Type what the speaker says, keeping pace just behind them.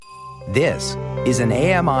This is an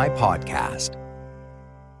AMI podcast.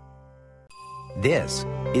 This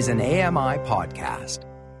is an AMI podcast.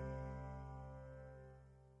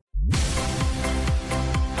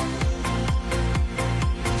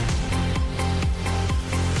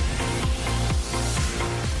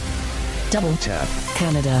 Double Tap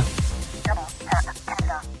Canada.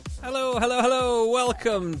 Hello.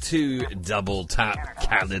 Welcome to Double Tap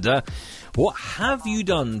Canada. What have you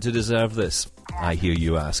done to deserve this? I hear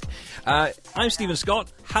you ask. I'm Stephen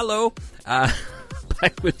Scott. Hello.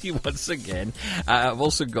 Back with you once again. I've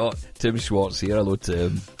also got Tim Schwartz here. Hello,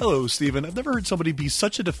 Tim. Hello, Stephen. I've never heard somebody be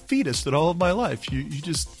such a defeatist in all of my life. You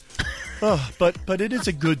just... but it is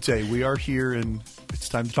a good day. We are here, and it's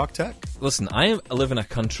time to talk tech. Listen, I live in a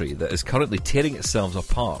country that is currently tearing itself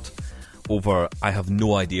apart over I have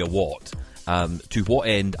no idea what. To what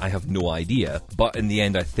end, I have no idea. But in the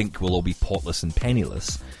end, I think we'll all be potless and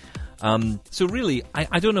penniless. So really,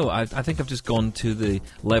 I don't know. I think I've just gone to the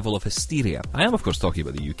level of hysteria. I am, of course, talking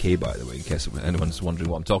about the UK, by the way, in case anyone's wondering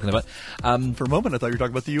what I'm talking about. For a moment, I thought you were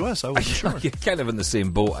talking about the US. I wasn't sure. You're kind of in the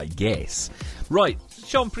same boat, I guess. Right,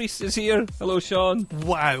 Sean Priest is here. Hello, Sean.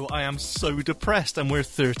 Wow, I am so depressed, and we're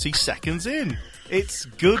 30 seconds in. It's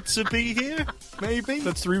good to be here, maybe?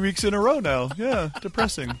 That's 3 weeks in a row now. Yeah,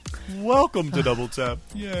 depressing. Welcome to Double Tap.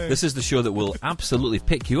 Yay. This is the show that will absolutely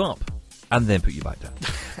pick you up and then put you back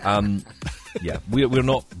down. Yeah, we're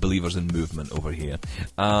not believers in movement over here.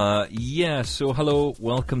 So hello,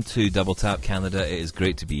 welcome to Double Tap Canada. It is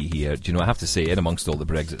great to be here. Do you know, I have to say, in amongst all the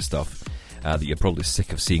Brexit stuff that you're probably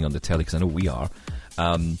sick of seeing on the telly, because I know we are,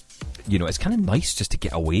 it's kind of nice just to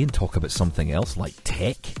get away and talk about something else, like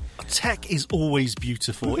tech. Tech is always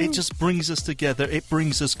beautiful. It just brings us together. It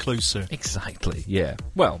brings us closer. Exactly, yeah.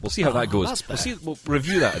 Well, we'll see how that goes. We'll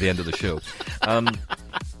review that at the end of the show.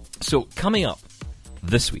 So, coming up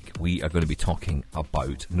this week, we are going to be talking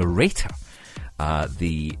about Narrator,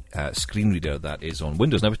 the screen reader that is on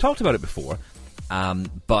Windows. Now, we've talked about it before,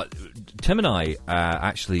 but Tim and I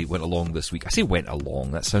actually went along this week. I say went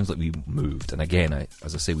along, that sounds like we moved. And again,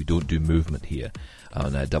 as I say, we don't do movement here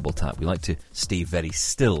on Double Tap. We like to stay very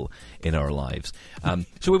still in our lives.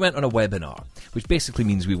 So we went on a webinar, which basically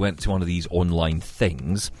means we went to one of these online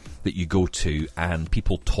things that you go to and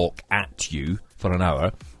people talk at you for an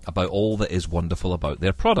hour about all that is wonderful about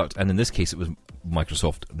their product. And in this case, it was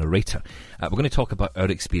Microsoft Narrator. We're going to talk about our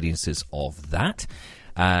experiences of that.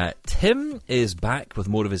 Tim is back with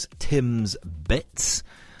more of his Tim's Bits,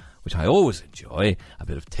 which I always enjoy, a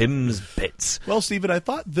bit of Tim's Bits. Well, Stephen, I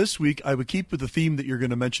thought this week I would keep with the theme that you're going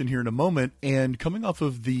to mention here in a moment, and coming off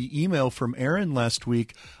of the email from Aaron last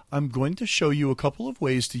week, I'm going to show you a couple of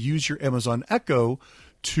ways to use your Amazon Echo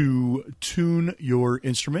to tune your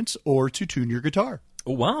instruments or to tune your guitar.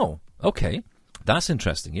 Oh, wow. Okay. That's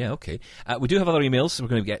interesting. Yeah, okay. We do have other emails we're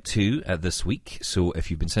going to get to this week. So if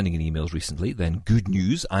you've been sending in emails recently, then good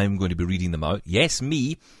news. I'm going to be reading them out. Yes,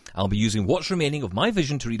 me. I'll be using what's remaining of my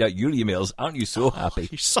vision to read out your emails. Aren't you so happy?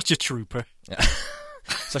 You're such a trooper.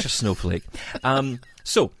 Such a snowflake.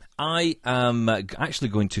 So I am actually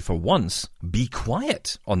going to, for once, be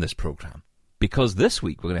quiet on this programme. Because this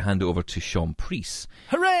week we're going to hand it over to Sean Priest.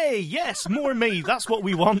 Hooray! Yes, more me. That's what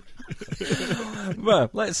we want.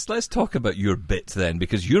 Well, let's talk about your bit then,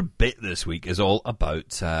 because your bit this week is all about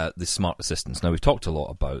the smart assistants. Now, we've talked a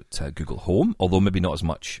lot about Google Home, although maybe not as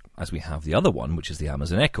much as we have the other one, which is the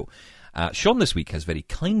Amazon Echo. Sean this week has very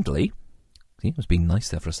kindly, see, I was being nice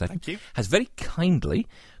there for a second, Thank you. has very kindly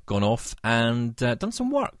gone off and done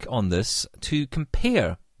some work on this to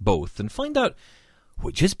compare both and find out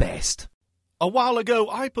which is best. A while ago,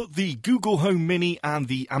 I put the Google Home Mini and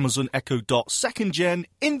the Amazon Echo Dot 2nd Gen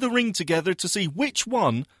in the ring together to see which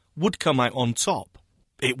one would come out on top.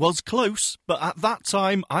 It was close, but at that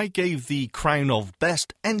time, I gave the crown of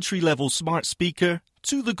best entry-level smart speaker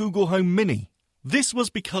to the Google Home Mini. This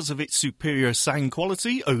was because of its superior sound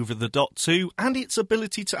quality over the Dot 2 and its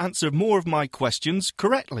ability to answer more of my questions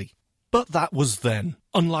correctly. But that was then.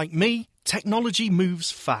 Unlike me, technology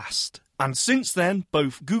moves fast. And since then,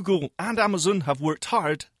 both Google and Amazon have worked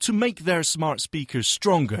hard to make their smart speakers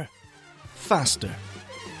stronger, faster,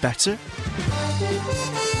 better.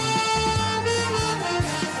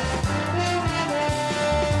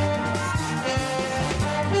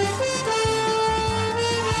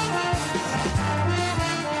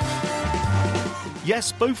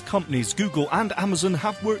 Yes, both companies, Google and Amazon,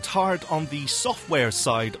 have worked hard on the software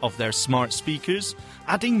side of their smart speakers,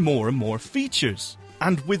 adding more and more features.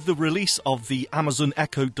 And with the release of the Amazon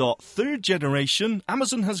Echo Dot 3rd generation,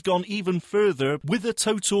 Amazon has gone even further with a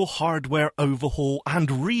total hardware overhaul and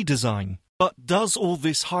redesign. But does all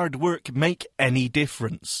this hard work make any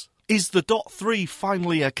difference? Is the Dot 3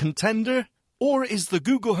 finally a contender? Or is the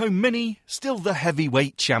Google Home Mini still the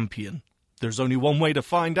heavyweight champion? There's only one way to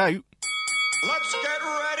find out. Let's get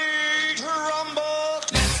ready to rumble.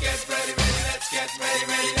 Let's get ready, let's get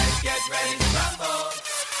ready, let's get ready to rumble.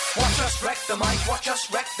 Watch us wreck the mic, watch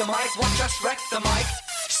us wreck the mic, watch us wreck the mic.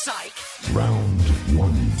 Psych. Round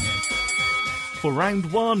 1. For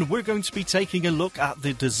round 1, we're going to be taking a look at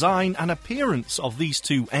the design and appearance of these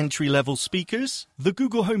two entry-level speakers. The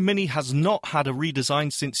Google Home Mini has not had a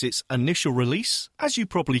redesign since its initial release. As you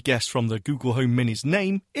probably guessed from the Google Home Mini's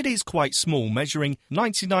name, it is quite small, measuring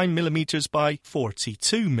 99mm by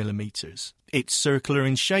 42mm. It's circular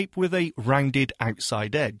in shape with a rounded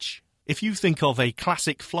outside edge. If you think of a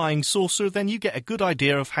classic flying saucer, then you get a good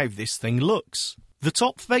idea of how this thing looks. The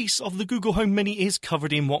top face of the Google Home Mini is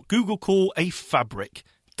covered in what Google call a fabric.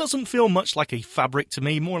 Doesn't feel much like a fabric to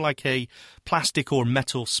me, more like a plastic or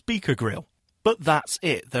metal speaker grill. But that's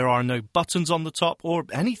it, there are no buttons on the top or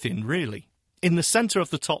anything really. In the centre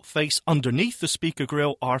of the top face, underneath the speaker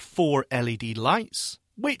grill, are 4 LED lights,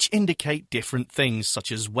 which indicate different things,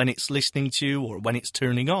 such as when it's listening to you or when it's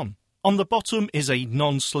turning on. On the bottom is a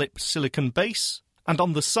non-slip silicone base, and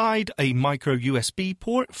on the side a micro USB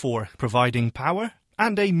port for providing power,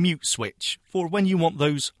 and a mute switch for when you want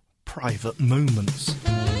those private moments.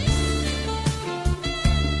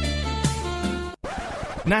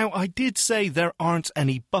 Now, I did say there aren't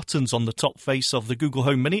any buttons on the top face of the Google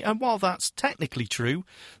Home Mini, and while that's technically true,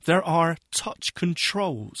 there are touch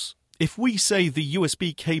controls. If we say the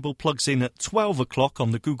USB cable plugs in at 12 o'clock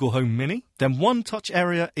on the Google Home Mini, then one touch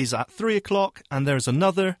area is at 3 o'clock and there's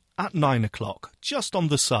another at 9 o'clock, just on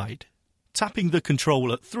the side. Tapping the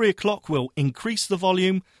control at 3 o'clock will increase the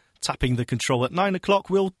volume, tapping the control at 9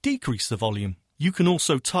 o'clock will decrease the volume. You can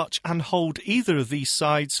also touch and hold either of these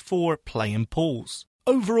sides for play and pause.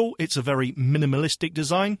 Overall, it's a very minimalistic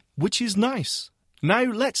design, which is nice. Now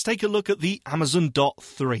let's take a look at the Amazon Dot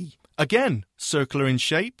 3. Again, circular in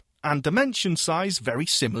shape and dimension size very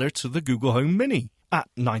similar to the Google Home Mini at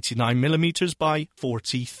 99mm by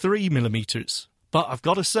 43mm. But I've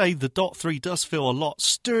got to say the Dot 3 does feel a lot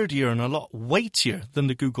sturdier and a lot weightier than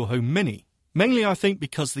the Google Home Mini. Mainly I think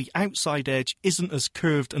because the outside edge isn't as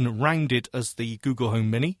curved and rounded as the Google Home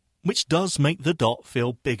Mini, which does make the Dot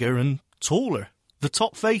feel bigger and taller. The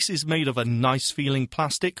top face is made of a nice feeling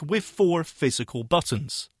plastic with 4 physical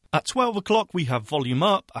buttons. At 12 o'clock we have volume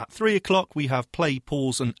up, at 3 o'clock we have play,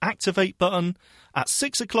 pause and activate button, at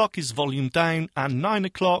 6 o'clock is volume down, and 9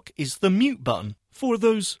 o'clock is the mute button for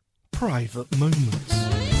those private moments.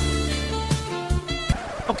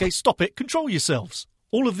 Okay, stop it, control yourselves.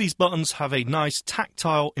 All of these buttons have a nice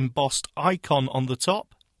tactile embossed icon on the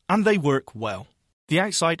top, and they work well. The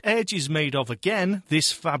outside edge is made of, again,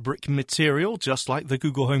 this fabric material, just like the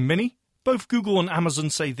Google Home Mini. Both Google and Amazon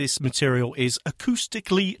say this material is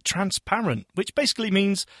acoustically transparent, which basically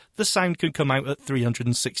means the sound can come out at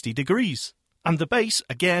 360 degrees. And the base,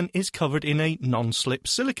 again, is covered in a non-slip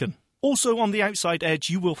silicone. Also on the outside edge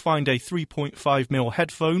you will find a 3.5mm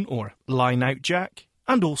headphone or line-out jack,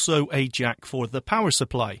 and also a jack for the power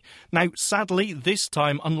supply. Now, sadly, this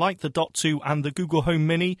time, unlike the Dot 2 and the Google Home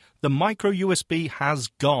Mini, the micro USB has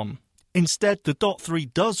gone. Instead, the Dot 3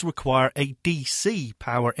 does require a DC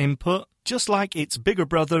power input, just like its bigger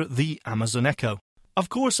brother, the Amazon Echo. Of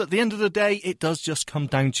course, at the end of the day, it does just come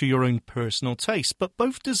down to your own personal taste, but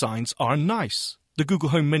both designs are nice. The Google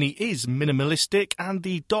Home Mini is minimalistic, and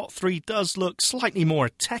the Dot 3 does look slightly more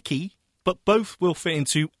techy, but both will fit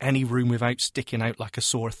into any room without sticking out like a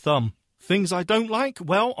sore thumb. Things I don't like?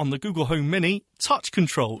 Well, on the Google Home Mini, touch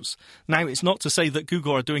controls. Now, it's not to say that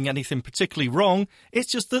Google are doing anything particularly wrong,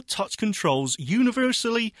 it's just that touch controls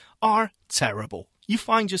universally are terrible. You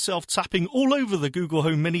find yourself tapping all over the Google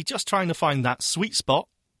Home Mini just trying to find that sweet spot,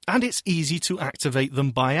 and it's easy to activate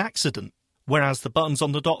them by accident, whereas the buttons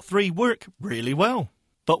on the Dot 3 work really well.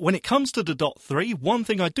 But when it comes to the Dot 3, one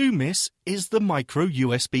thing I do miss is the micro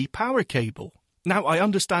USB power cable. Now, I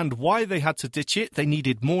understand why they had to ditch it. They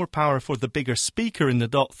needed more power for the bigger speaker in the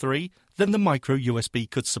Dot 3 than the micro USB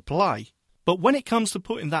could supply. But when it comes to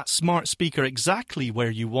putting that smart speaker exactly where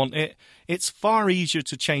you want it, it's far easier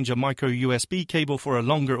to change a micro USB cable for a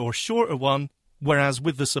longer or shorter one, whereas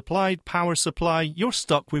with the supplied power supply, you're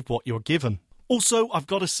stuck with what you're given. Also, I've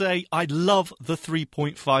got to say, I love the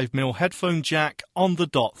 3.5mm headphone jack on the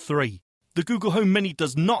Dot 3. The Google Home Mini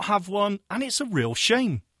does not have one, and it's a real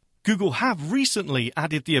shame. Google have recently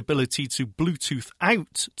added the ability to Bluetooth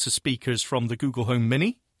out to speakers from the Google Home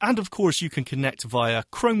Mini, and of course you can connect via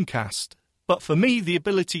Chromecast. But for me, the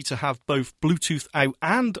ability to have both Bluetooth out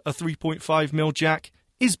and a 3.5mm jack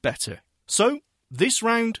is better. So, this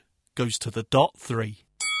round goes to the Dot 3.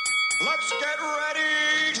 Let's get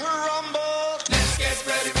ready to rumble. Let's get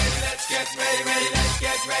ready, ready, let's get ready, ready, let's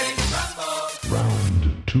get ready to rumble.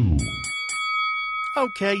 Round 2.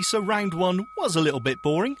 Okay, so round 1 was a little bit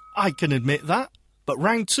boring, I can admit that. But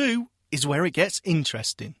round 2 is where it gets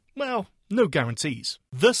interesting. Well, no guarantees.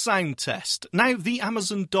 The sound test. Now, the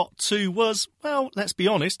Amazon Dot 2 was, well, let's be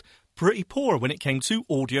honest, pretty poor when it came to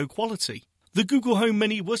audio quality. The Google Home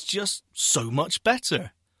Mini was just so much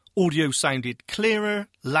better. Audio sounded clearer,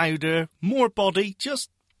 louder, more body, just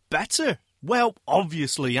better. Well,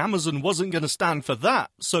 obviously, Amazon wasn't going to stand for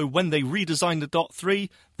that, so when they redesigned the Dot 3,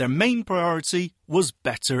 their main priority was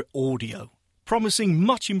better audio. Promising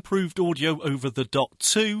much improved audio over the Dot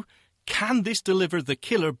 2, can this deliver the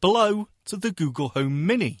killer blow to the Google Home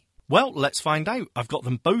Mini? Well, let's find out. I've got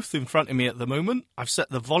them both in front of me at the moment. I've set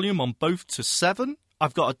the volume on both to 7.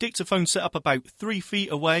 I've got a dictaphone set up about 3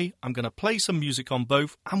 feet away. I'm going to play some music on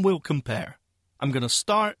both and we'll compare. I'm going to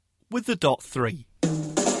start with the Dot 3.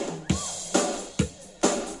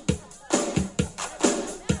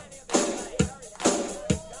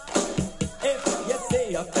 If you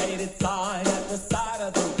see a faded sign at the side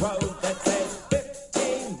of the road that says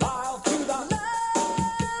 15 miles to the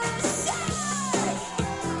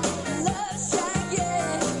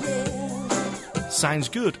Sounds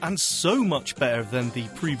good and so much better than the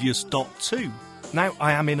previous Dot 2. Now,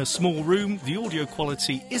 I am in a small room. The audio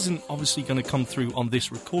quality isn't obviously going to come through on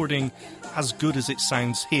this recording as good as it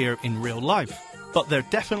sounds here in real life. But there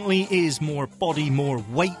definitely is more body, more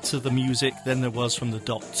weight to the music than there was from the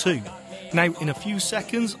Dot 2. Now, in a few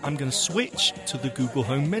seconds, I'm going to switch to the Google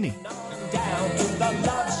Home Mini. down to the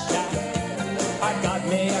Love Shack. I got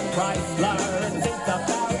me a Chrysler and it's about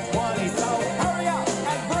 20, so hurry up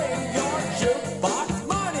and bring your jukebox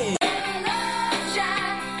money. Love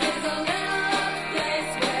Shack is a little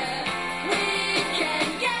place where we can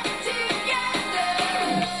get together.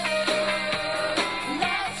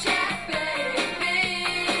 Love Shack, baby.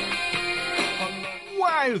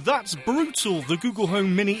 Wow, that's brutal. The Google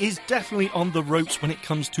Home Mini is definitely on the ropes when it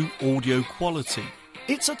comes to audio quality.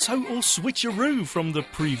 It's a total switcheroo from the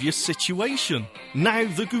previous situation. Now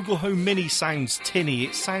the Google Home Mini sounds tinny.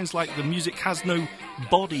 It sounds like the music has no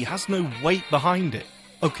body, has no weight behind it.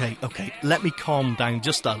 Okay, let me calm down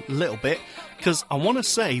just a little bit, because I want to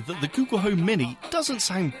say that the Google Home Mini doesn't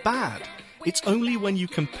sound bad. It's only when you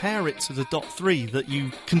compare it to the Dot 3 that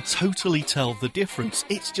you can totally tell the difference.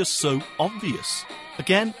 It's just so obvious.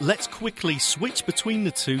 Again, let's quickly switch between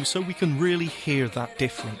the two so we can really hear that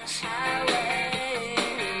difference.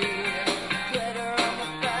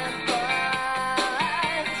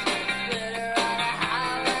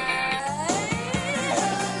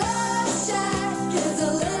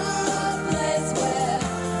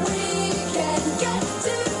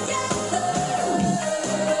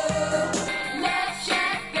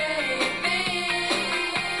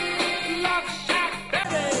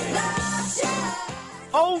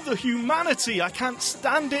 The humanity, I can't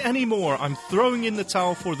stand it anymore. I'm throwing in the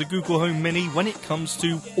towel for the Google Home Mini when it comes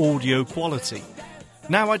to audio quality.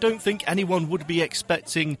 Now, I don't think anyone would be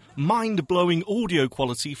expecting mind-blowing audio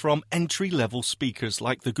quality from entry-level speakers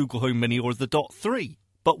like the Google Home Mini or the Dot 3.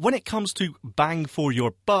 But when it comes to bang for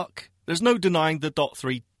your buck, there's no denying the Dot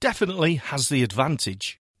 3 definitely has the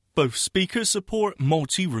advantage. Both speakers support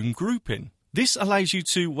multi-room grouping. This allows you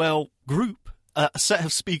to, well, group a set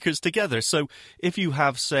of speakers together. So if you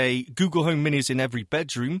have, say, Google Home Minis in every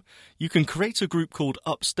bedroom, you can create a group called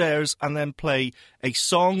Upstairs and then play a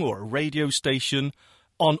song or a radio station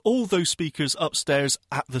on all those speakers upstairs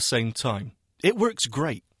at the same time. It works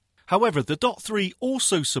great. However, the Dot 3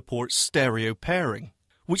 also supports stereo pairing,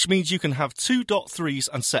 which means you can have two Dot 3s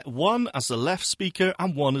and set one as the left speaker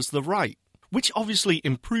and one as the right, which obviously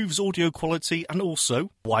improves audio quality and also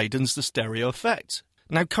widens the stereo effect.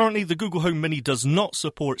 Now, currently, the Google Home Mini does not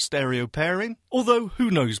support stereo pairing, although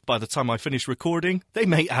who knows, by the time I finish recording, they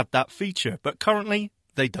may add that feature, but currently,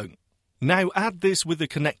 they don't. Now, add this with the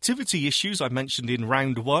connectivity issues I mentioned in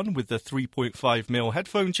round 1 with the 3.5mm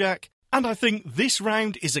headphone jack, and I think this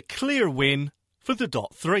round is a clear win for the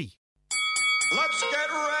Dot 3. Let's get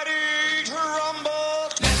ready to rumble.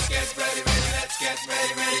 Let's get ready, ready, let's get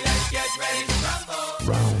ready, ready, let's get ready to rumble.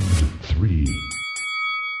 Round 3.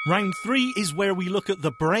 Round 3 is where we look at the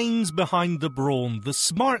brains behind the brawn, the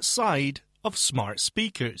smart side of smart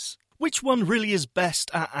speakers. Which one really is best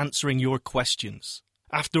at answering your questions?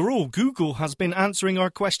 After all, Google has been answering our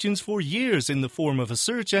questions for years in the form of a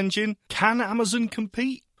search engine. Can Amazon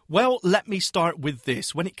compete? Well, let me start with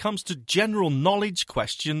this. When it comes to general knowledge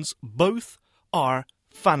questions, both are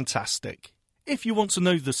fantastic. If you want to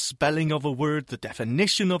know the spelling of a word, the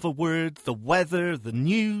definition of a word, the weather, the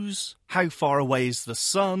news, how far away is the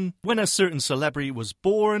sun, when a certain celebrity was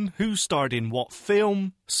born, who starred in what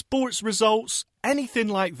film, sports results, anything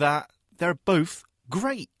like that, they're both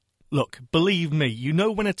great. Look, believe me, you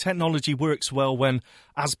know when a technology works well when,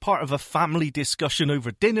 as part of a family discussion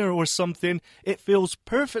over dinner or something, it feels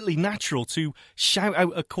perfectly natural to shout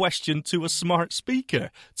out a question to a smart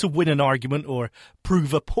speaker to win an argument or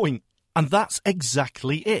prove a point. And that's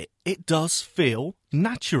exactly it. It does feel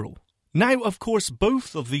natural. Now, of course,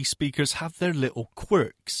 both of these speakers have their little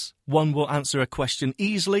quirks. One will answer a question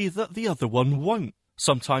easily that the other one won't.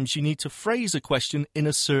 Sometimes you need to phrase a question in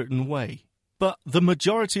a certain way. But the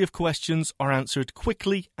majority of questions are answered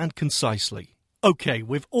quickly and concisely. Okay,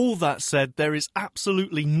 with all that said, there is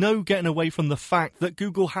absolutely no getting away from the fact that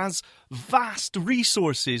Google has vast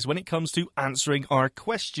resources when it comes to answering our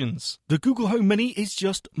questions. The Google Home Mini is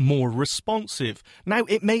just more responsive. Now,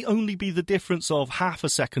 it may only be the difference of half a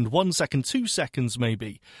second, 1 second, 2 seconds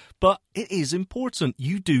maybe, but it is important.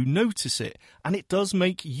 You do notice it, and it does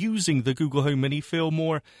make using the Google Home Mini feel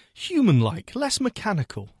more human-like, less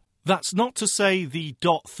mechanical. That's not to say the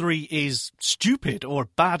Dot 3 is stupid or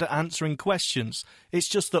bad at answering questions. It's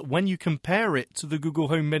just that when you compare it to the Google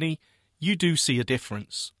Home Mini, you do see a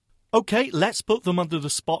difference. Okay, let's put them under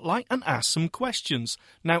the spotlight and ask some questions.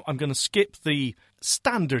 Now, I'm going to skip the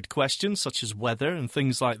standard questions such as weather and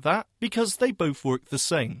things like that because they both work the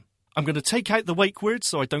same. I'm going to take out the wake words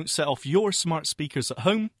so I don't set off your smart speakers at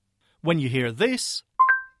home. When you hear this,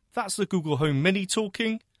 that's the Google Home Mini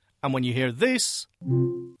talking. And when you hear this,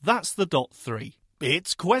 that's the Dot 3.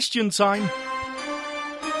 It's question time.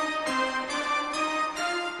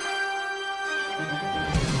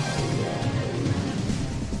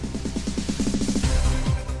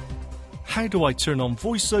 How do I turn on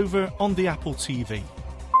VoiceOver on the Apple TV?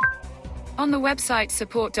 On the website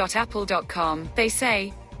support.apple.com, they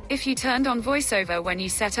say, if you turned on VoiceOver when you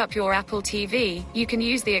set up your Apple TV, you can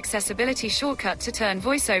use the accessibility shortcut to turn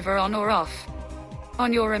VoiceOver on or off.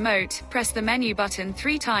 On your remote, press the menu button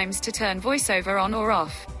 3 times to turn VoiceOver on or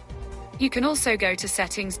off. You can also go to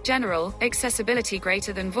Settings, General, Accessibility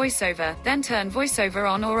greater than VoiceOver, then turn VoiceOver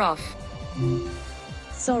on or off.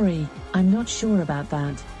 Sorry, I'm not sure about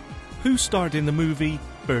that. Who starred in the movie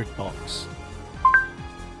Bird Box?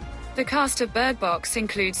 The cast of Bird Box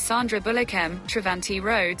includes Sandra Bullock, Travanti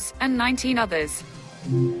Rhodes, and 19 others.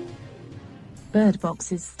 Bird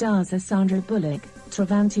Box's stars are Sandra Bullock,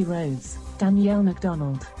 Travanti Rhodes, Danielle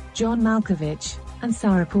MacDonald, John Malkovich, and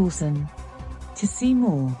Sarah Paulson. To see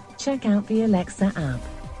more, check out the Alexa app.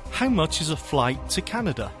 How much is a flight to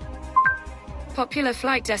Canada? Popular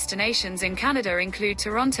flight destinations in Canada include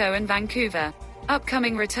Toronto and Vancouver.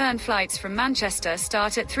 Upcoming return flights from Manchester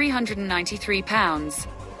start at £393.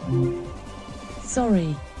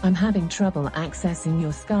 Sorry, I'm having trouble accessing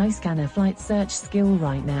your Skyscanner flight search skill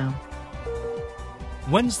right now.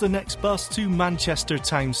 When's the next bus to Manchester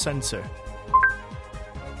Town Centre?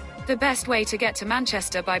 The best way to get to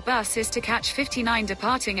Manchester by bus is to catch 59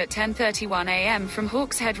 departing at 10:31 a.m. from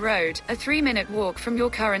Hawkshead Road, a 3-minute walk from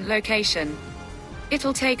your current location.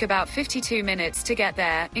 It'll take about 52 minutes to get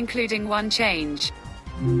there, including one change.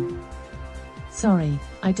 Sorry,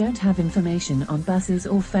 I don't have information on buses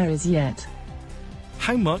or ferries yet.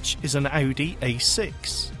 How much is an Audi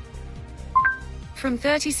A6? From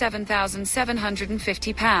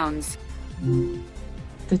 £37,750.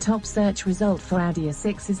 The top search result for Audi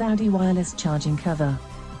A6 is Audi wireless charging cover.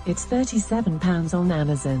 It's £37 on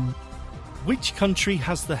Amazon. Which country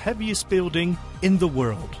has the heaviest building in the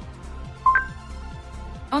world?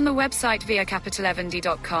 On the website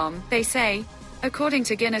viacapitalevandi.com, they say, according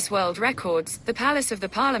to Guinness World Records, the Palace of the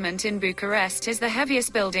Parliament in Bucharest is the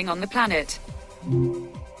heaviest building on the planet. I'm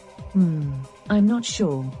not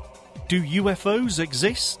sure. Do UFOs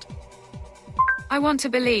exist? I want to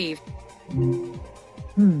believe.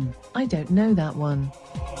 I don't know that one.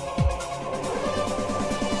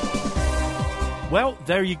 Well,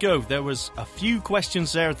 there you go. There was a few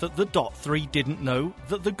questions there that the Dot 3 didn't know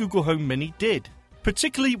that the Google Home Mini did.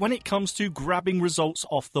 Particularly when it comes to grabbing results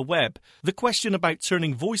off the web. The question about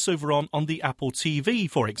turning VoiceOver on the Apple TV,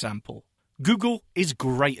 for example. Google is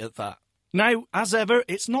great at that. Now, as ever,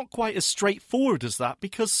 it's not quite as straightforward as that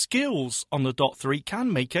because skills on the Dot 3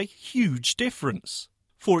 can make a huge difference.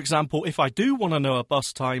 For example, if I do want to know a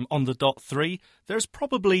bus time on the Dot 3, there's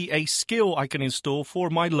probably a skill I can install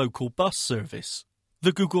for my local bus service.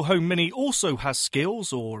 The Google Home Mini also has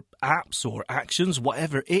skills or apps or actions,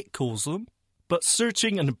 whatever it calls them. But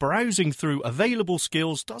searching and browsing through available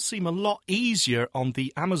skills does seem a lot easier on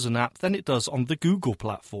the Amazon app than it does on the Google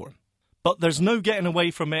platform. But there's no getting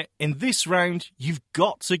away from it. In this round, you've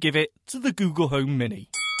got to give it to the Google Home Mini.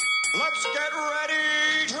 Let's get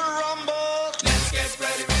ready to rumble. Let's get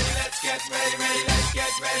ready, let's get ready, let's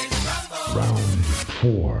get ready to rumble. Round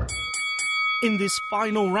 4. In this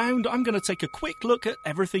final round, I'm going to take a quick look at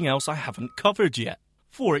everything else I haven't covered yet.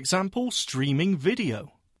 For example, streaming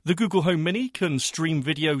video. The Google Home Mini can stream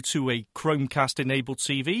video to a Chromecast-enabled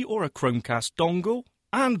TV or a Chromecast dongle,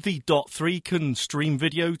 and the Dot 3 can stream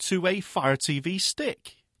video to a Fire TV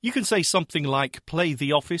stick. You can say something like, play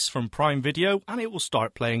The Office from Prime Video, and it will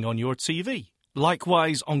start playing on your TV.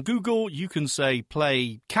 Likewise, on Google, you can say,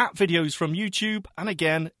 play cat videos from YouTube, and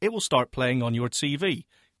again, it will start playing on your TV.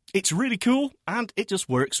 It's really cool, and it just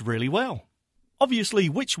works really well. Obviously,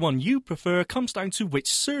 which one you prefer comes down to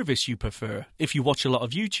which service you prefer. If you watch a lot of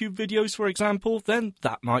YouTube videos, for example, then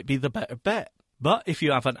that might be the better bet. But if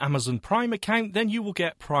you have an Amazon Prime account, then you will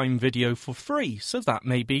get Prime Video for free, so that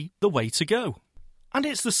may be the way to go. And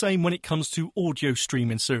it's the same when it comes to audio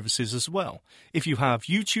streaming services as well. If you have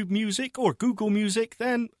YouTube Music or Google Music,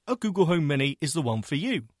 then a Google Home Mini is the one for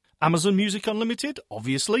you. Amazon Music Unlimited,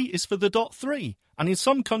 obviously, is for the Dot 3, and in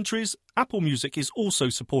some countries, Apple Music is also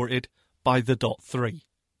supported by the Dot 3.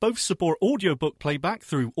 Both support audiobook playback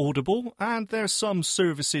through Audible, and there are some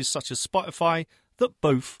services such as Spotify that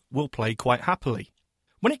both will play quite happily.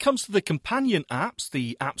 When it comes to the companion apps,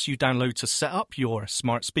 the apps you download to set up your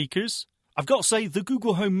smart speakers, I've got to say the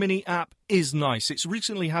Google Home Mini app is nice. It's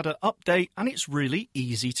recently had an update and it's really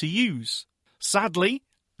easy to use. Sadly,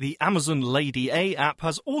 the Amazon Lady A app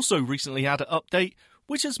has also recently had an update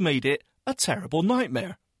which has made it a terrible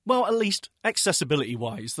nightmare. Well, at least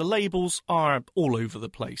accessibility-wise, the labels are all over the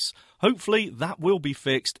place. Hopefully that will be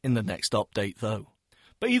fixed in the next update though.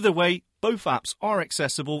 But either way, both apps are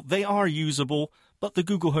accessible, they are usable, but the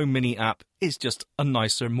Google Home Mini app is just a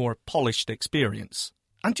nicer, more polished experience.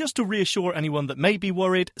 And just to reassure anyone that may be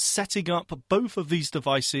worried, setting up both of these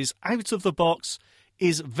devices out of the box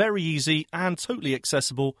is very easy and totally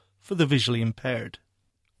accessible for the visually impaired.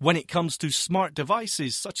 When it comes to smart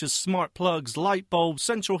devices such as smart plugs, light bulbs,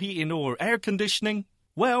 central heating or air conditioning,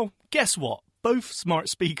 well, guess what? Both smart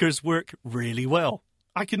speakers work really well.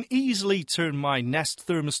 I can easily turn my Nest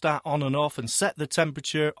thermostat on and off and set the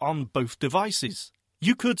temperature on both devices.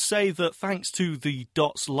 You could say that thanks to the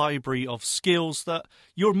Dot's library of skills that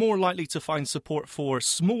you're more likely to find support for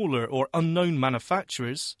smaller or unknown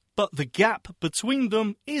manufacturers, but the gap between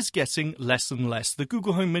them is getting less and less. The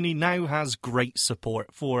Google Home Mini now has great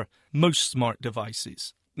support for most smart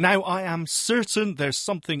devices. Now, I am certain there's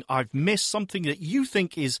something I've missed, something that you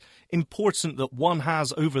think is important that one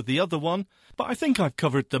has over the other one, but I think I've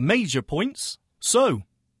covered the major points. So,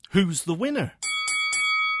 who's the winner?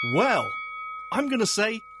 Well, I'm going to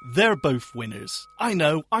say they're both winners. I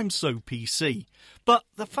know, I'm so PC. But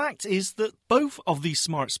the fact is that both of these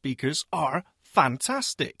smart speakers are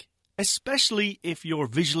fantastic. Especially if you're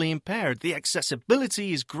visually impaired. The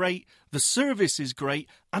accessibility is great, the service is great,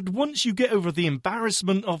 and once you get over the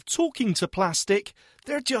embarrassment of talking to plastic,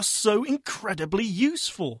 they're just so incredibly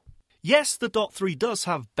useful. Yes, the Dot 3 does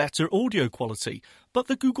have better audio quality, but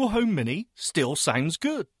the Google Home Mini still sounds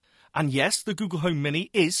good. And yes, the Google Home Mini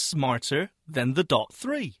is smarter than the Dot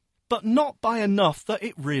 3, but not by enough that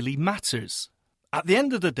it really matters. At the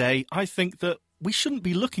end of the day, I think that we shouldn't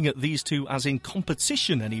be looking at these two as in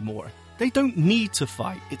competition anymore. They don't need to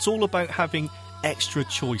fight. It's all about having extra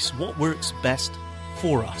choice, what works best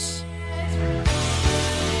for us.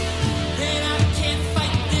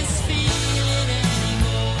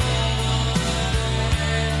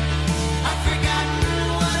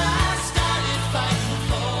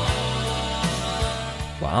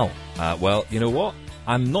 Wow. Well, you know what?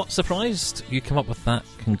 I'm not surprised you come up with that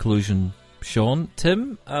conclusion, Sean.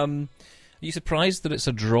 Tim, are you surprised that it's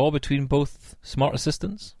a draw between both smart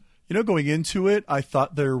assistants? You know, going into it, I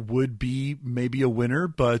thought there would be maybe a winner,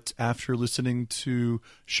 but after listening to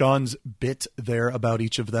Sean's bit there about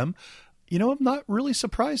each of them, you know, I'm not really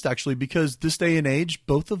surprised, actually, because this day and age,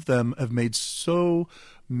 both of them have made so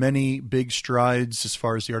many big strides as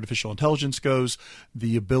far as the artificial intelligence goes,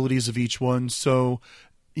 the abilities of each one. So,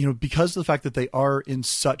 you know, because of the fact that they are in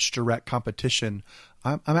such direct competition,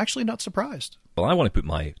 I'm actually not surprised. Well, I want to put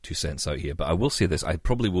my 2 cents out here, but I will say this. I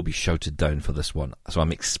probably will be shouted down for this one, so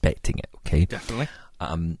I'm expecting it, okay? Definitely.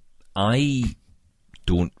 I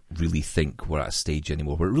don't really think we're at a stage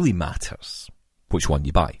anymore where it really matters which one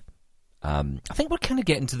you buy. I think we're kind of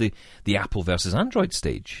getting to the Apple versus Android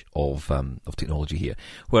stage of technology here,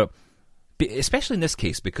 where, especially in this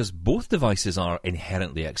case, because both devices are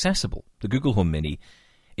inherently accessible. The Google Home Mini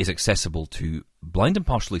is accessible to blind and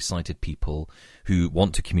partially sighted people who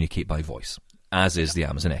want to communicate by voice. as is the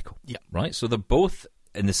Amazon Echo. Yeah. Right? So they're both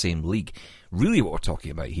in the same league. Really what we're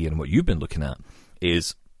talking about here and what you've been looking at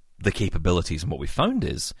is the capabilities, and what we found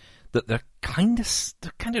is that they're kind of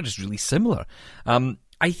just really similar.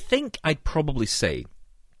 I think I'd probably say,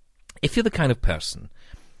 if you're the kind of person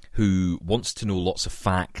who wants to know lots of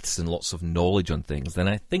facts and lots of knowledge on things, then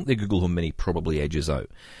I think the Google Home Mini probably edges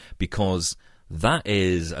out, because that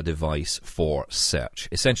is a device for search.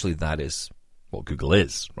 Essentially, that is what Google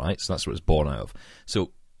is, right? So that's what it's born out of.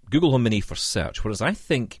 So Google Home Mini for search, whereas I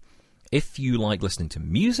think if you like listening to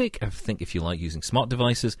music, I think if you like using smart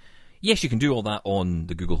devices, yes, you can do all that on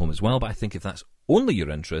the Google Home as well, but I think if that's only your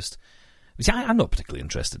interest... See, I'm not particularly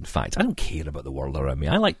interested in facts. I don't care about the world around me.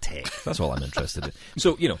 I like tech. That's all I'm interested in.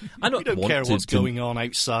 So, I don't You don't want care to... what's going on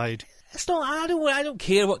outside. It's not. I don't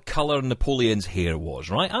care what colour Napoleon's hair was,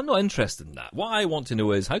 right? I'm not interested in that. What I want to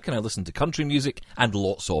know is, how can I listen to country music, and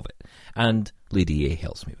lots of it? And Lady A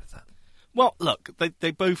helps me with that. Well, look,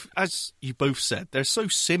 they both, as you both said, they're so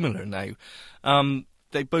similar now.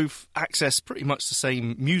 They both access pretty much the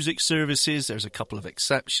same music services. There's a couple of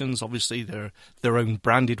exceptions. Obviously, they're their own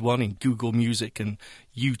branded one in Google Music and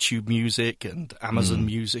YouTube Music and Amazon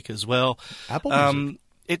Music as well. Apple Music.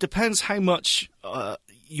 It depends how much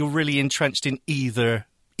you're really entrenched in either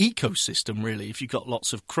ecosystem, really. If you've got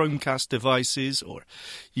lots of Chromecast devices, or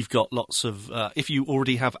you've got lots of... if you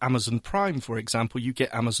already have Amazon Prime, for example, you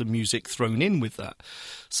get Amazon Music thrown in with that.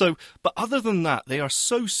 So, but other than that, they are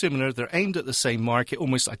so similar. They're aimed at the same market,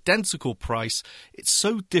 almost identical price. It's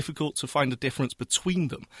so difficult to find a difference between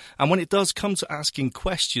them. And when it does come to asking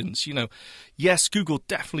questions, yes, Google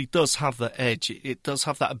definitely does have that edge. It does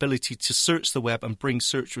have that ability to search the web and bring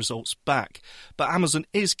search results back. But Amazon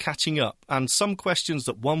is catching up, and some questions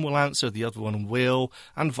that one will answer, the other one will,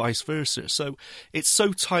 and vice versa. So it's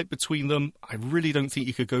so tight between them, I really don't think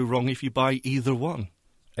you could go wrong if you buy either one.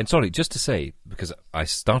 And sorry, just to say, because I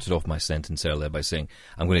started off my sentence earlier by saying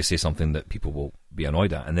I'm going to say something that people will be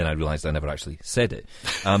annoyed at, and then I realised I never actually said it.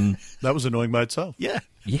 That was annoying by itself. Yeah.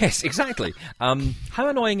 Yes, exactly. How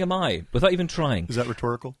annoying am I without even trying? Is that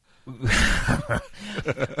rhetorical?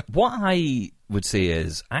 What I would say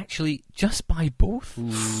is, actually, just buy both.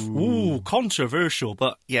 Ooh, controversial,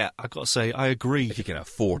 but yeah, I've got to say, I agree. If you can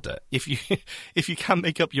afford it. If you can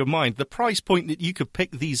make up your mind, the price point that you could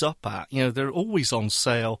pick these up at, they're always on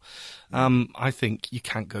sale. I think you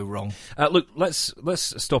can't go wrong. Look, let's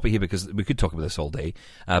stop it here, because we could talk about this all day,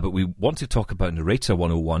 but we want to talk about Narrator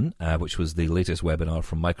 101, which was the latest webinar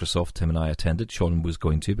from Microsoft. Tim and I attended. Sean was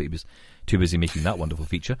going to, but he was too busy making that wonderful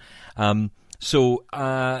feature. So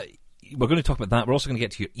we're going to talk about that. We're also going to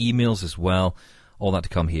get to your emails as well. All that to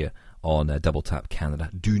come here on Double Tap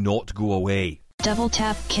Canada. Do not go away. Double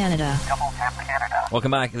Tap Canada.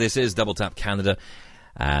 Welcome back. This is Double Tap Canada,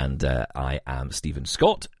 and I am Stephen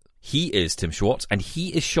Scott. He is Tim Schwartz, and he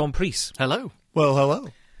is Sean Priest. Hello. Well, hello.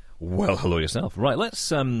 Well, hello yourself. Right, let's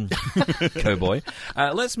cowboy.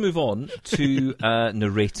 Let's move on to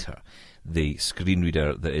Narrator, the screen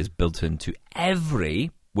reader that is built into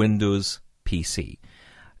every Windows PC.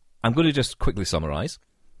 I'm going to just quickly summarise.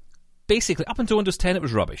 Basically, up until Windows 10, it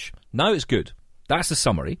was rubbish. Now it's good. That's the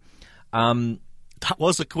summary. That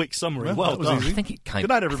was a quick summary. Well that was done. easy. I think it kind Good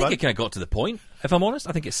night, everybody. I think it kind of got to the point, if I'm honest.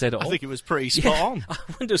 I think it said it all. I think it was pretty spot on.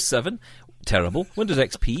 Windows 7, terrible. Windows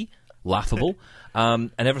XP, laughable.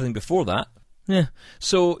 And everything before that, yeah.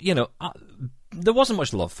 So, there wasn't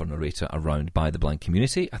much love for Narrator around by the blind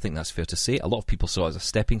community. I think that's fair to say. A lot of people saw it as a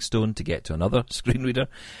stepping stone to get to another screen reader.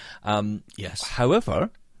 Yes.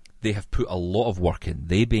 However, they have put a lot of work in,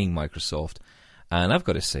 they being Microsoft. And I've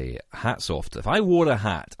got to say, hats off. If I wore a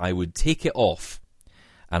hat, I would take it off.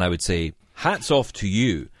 And I would say, hats off to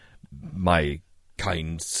you, my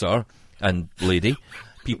kind sir and lady,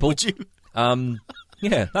 people. Would you?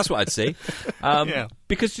 Yeah, that's what I'd say. Yeah.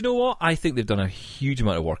 Because you know what? I think they've done a huge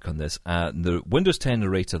amount of work on this. The Windows 10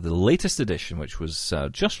 Narrator, the latest edition, which was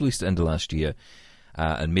just released at the end of last year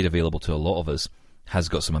and made available to a lot of us, has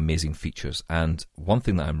got some amazing features. And one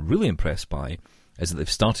thing that I'm really impressed by is that they've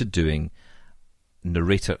started doing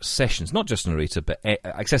Narrator sessions, not just Narrator, but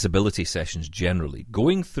accessibility sessions generally,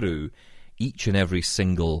 going through each and every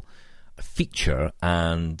single feature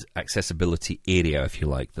and accessibility area, if you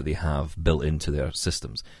like, that they have built into their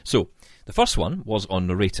systems. So the first one was on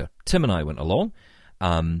Narrator. Tim and I went along.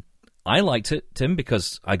 I liked it, Tim,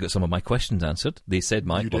 because I got some of my questions answered. They said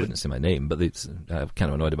well, they didn't say my name, but they kind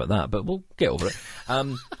of annoyed about that, but we'll get over it.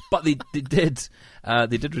 But they did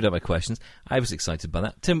read out my questions. I was excited by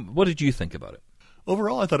that. Tim, what did you think about it?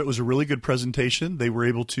 Overall, I thought it was a really good presentation. They were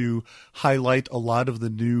able to highlight a lot of the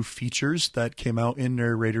new features that came out in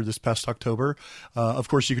Narrator this past October. Of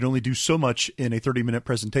course, you can only do so much in a 30-minute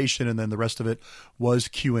presentation, and then the rest of it was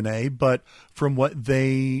Q&A. But from what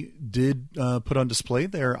they did put on display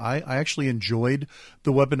there, I actually enjoyed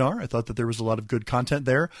the webinar. I thought that there was a lot of good content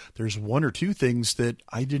there. There's one or two things that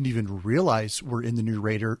I didn't even realize were in the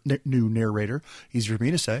new Narrator, easier for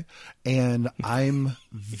me to say, and I'm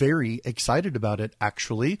very excited about it.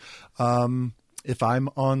 Actually, if I'm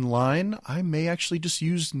online, I may actually just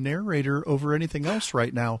use Narrator over anything else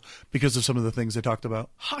right now because of some of the things I talked about.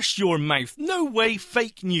 Hush your mouth. No way,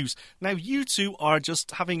 fake news. Now, you two are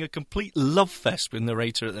just having a complete love fest with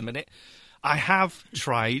Narrator at the minute. I have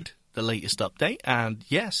tried the latest update, and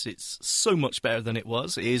yes, it's so much better than it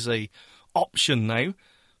was. It is a option now.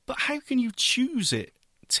 But how can you choose it,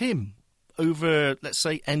 Tim, over, let's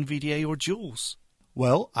say, NVDA or Jules?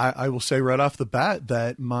 Well, I will say right off the bat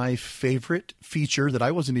that my favorite feature that I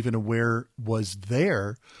wasn't even aware was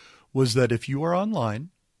there was that if you are online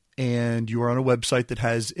and you are on a website that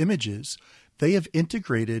has images, they have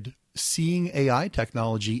integrated Seeing AI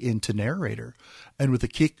technology into Narrator. And with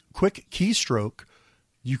a quick keystroke,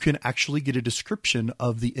 you can actually get a description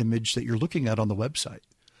of the image that you're looking at on the website.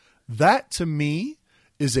 That, to me,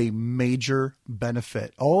 is a major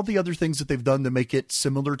benefit. All the other things that they've done to make it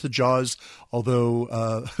similar to JAWS,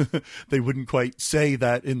 although they wouldn't quite say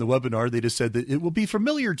that in the webinar. They just said that it will be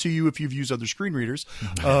familiar to you if you've used other screen readers.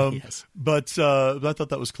 Yes. But I thought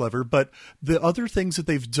that was clever. But the other things that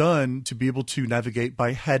they've done to be able to navigate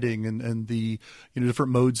by heading and the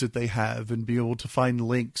different modes that they have and be able to find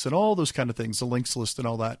links and all those kind of things, the links list and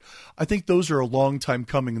all that, I think those are a long time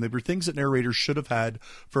coming. And they were things that Narrator should have had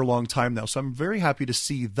for a long time now. So I'm very happy to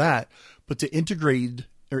see that, but to integrate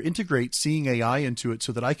Seeing AI into it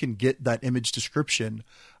so that I can get that image description,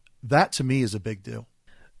 that to me is a big deal.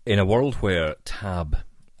 In a world where Tab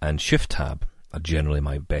and Shift Tab are generally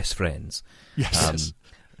my best friends, yes.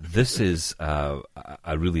 This is a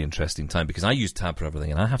really interesting time because I use Tab for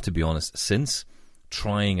everything, and I have to be honest, since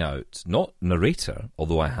trying out, not Narrator,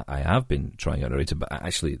 although I have been trying out Narrator, but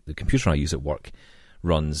actually the computer I use at work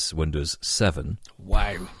runs Windows 7.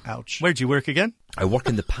 Wow. Ouch. Where do you work again? I work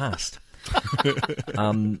in the past.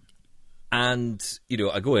 And,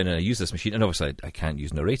 I go in and I use this machine, and obviously I can't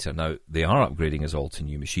use Narrator. Now, they are upgrading us all to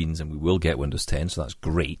new machines, and we will get Windows 10, so that's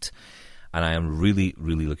great. And I am really,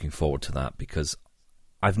 really looking forward to that because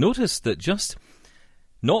I've noticed that just,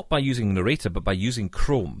 not by using Narrator, but by using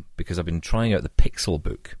Chrome, because I've been trying out the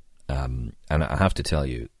Pixelbook, and I have to tell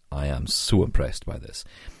you, I am so impressed by this.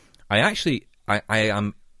 I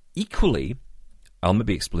am equally, I'll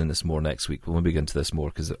maybe explain this more next week. We'll maybe get into this more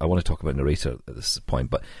because I want to talk about Narrator at this point.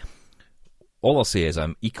 But all I'll say is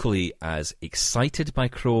I'm equally as excited by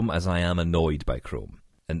Chrome as I am annoyed by Chrome.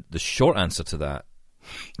 And the short answer to that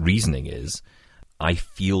reasoning is I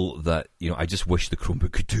feel that, I just wish the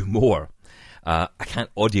Chromebook could do more. I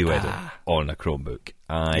can't audio edit on a Chromebook.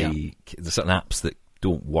 There's certain apps that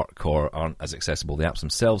don't work or aren't as accessible. The apps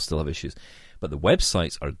themselves still have issues. But the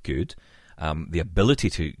websites are good. The ability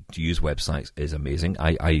to use websites is amazing.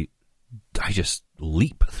 I just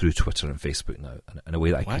leap through Twitter and Facebook now in a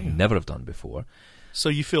way that I could never have done before. So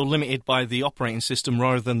you feel limited by the operating system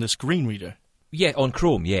rather than the screen reader? Yeah, on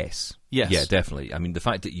Chrome, yes. Yes. Yeah, definitely. I mean, the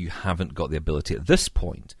fact that you haven't got the ability at this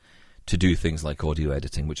point to do things like audio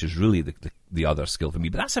editing, which is really the other skill for me,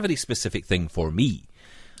 but that's a very specific thing for me.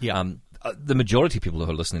 Yeah. The majority of people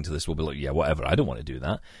who are listening to this will be like, yeah, whatever, I don't want to do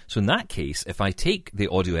that. So in that case, if I take the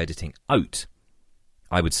audio editing out,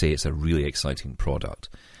 I would say it's a really exciting product.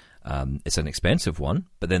 It's an expensive one,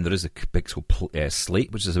 but then there is a Pixel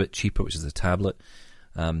Slate, which is a bit cheaper, which is a tablet.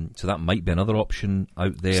 So that might be another option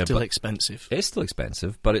out there. Still expensive. It's still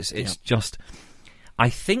expensive, but it's just... I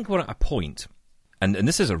think we're at a point, and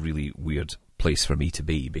this is a really weird place for me to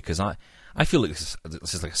be, because I feel like this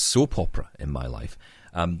is like a soap opera in my life.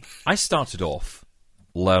 I started off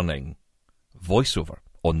learning VoiceOver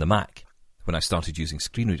on the Mac when I started using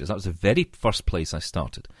screen readers. That was the very first place I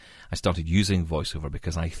started. I started using VoiceOver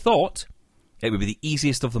because I thought it would be the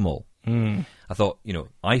easiest of them all. I thought,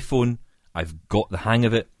 iPhone, I've got the hang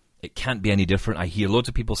of it. It can't be any different. I hear loads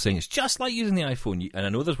of people saying it's just like using the iPhone. And I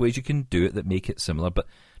know there's ways you can do it that make it similar. But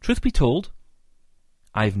truth be told,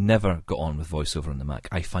 I've never got on with VoiceOver on the Mac.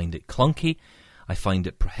 I find it clunky. I find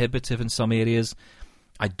it prohibitive in some areas.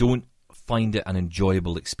 I don't find it an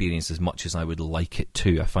enjoyable experience as much as I would like it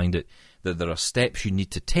to. I find it that there are steps you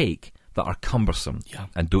need to take that are cumbersome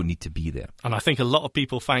and don't need to be there. And I think a lot of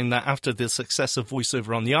people find that after the success of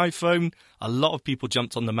VoiceOver on the iPhone, a lot of people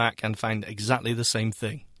jumped on the Mac and found exactly the same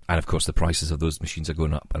thing. And of course, the prices of those machines are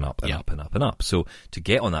going up and up and Yeah. up and up and up. So to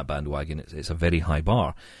get on that bandwagon, it's a very high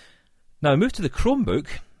bar. Now I moved to the Chromebook,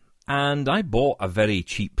 and I bought a very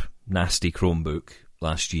cheap, nasty Chromebook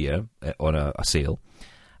last year on a sale,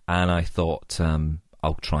 and I thought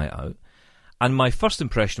I'll try it out. And my first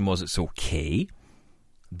impression was it's okay.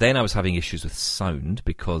 Then I was having issues with sound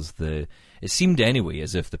because it seemed anyway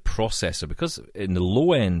as if the processor, because in the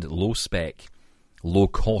low end, low spec, low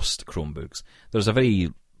cost Chromebooks, there's a very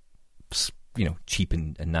cheap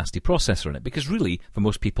and nasty processor in it. Because really, for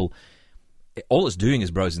most people, all it's doing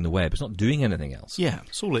is browsing the web. It's not doing anything else. Yeah,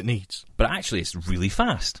 it's all it needs. But actually, it's really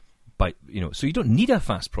fast. So you don't need a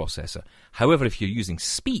fast processor. However, if you're using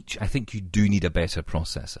speech, I think you do need a better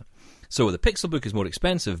processor. So the Pixelbook is more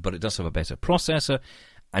expensive, but it does have a better processor,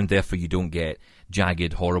 and therefore you don't get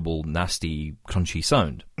jagged, horrible, nasty, crunchy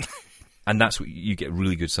sound. And that's what you get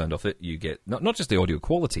really good sound off it. You get not just the audio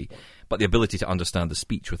quality, but the ability to understand the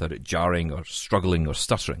speech without it jarring or struggling or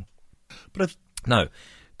stuttering. Now,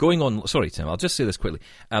 going on, sorry Tim, I'll just say this quickly,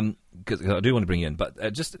 because I do want to bring you in,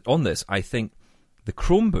 but just on this, I think the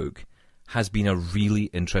Chromebook has been a really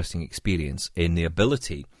interesting experience in the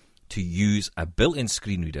ability to use a built-in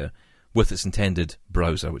screen reader with its intended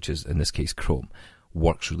browser, which is in this case Chrome.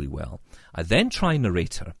 Works really well. I then try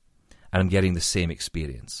Narrator, and I'm getting the same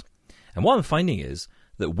experience. And what I'm finding is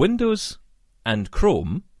that Windows and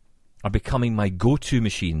Chrome are becoming my go-to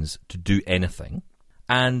machines to do anything,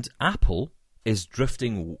 and Apple is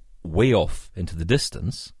drifting way off into the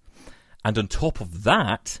distance. And on top of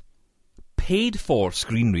that, paid-for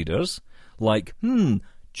screen readers like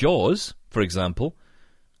JAWS, for example,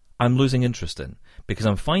 I'm losing interest in because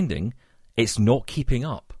I'm finding it's not keeping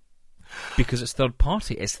up. Because it's third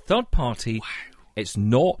party. Wow. It's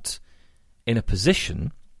not in a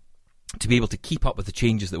position to be able to keep up with the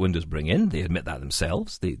changes that Windows bring in. They admit that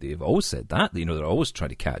themselves. They've always said that. They're always trying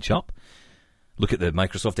to catch up. Look at the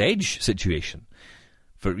Microsoft Edge situation.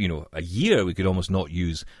 For a year, we could almost not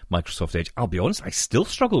use Microsoft Edge. I'll be honest, I still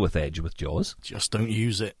struggle with Edge with JAWS. Just don't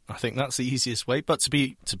use it. I think that's the easiest way. But to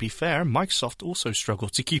be fair, Microsoft also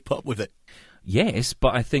struggled to keep up with it. Yes,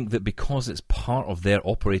 but I think that because it's part of their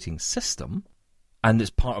operating system and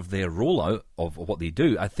it's part of their rollout of what they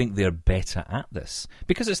do, I think they're better at this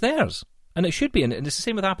because it's theirs. And it should be. And it's the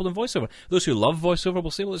same with Apple and VoiceOver. Those who love VoiceOver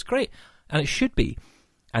will say, well, it's great. And it should be.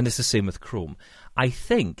 And it's the same with Chrome. I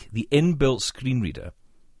think the inbuilt screen reader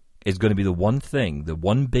is going to be the one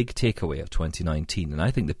big takeaway of 2019. And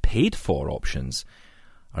I think the paid-for options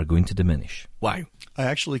are going to diminish. Wow. I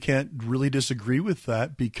actually can't really disagree with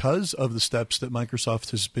that because of the steps that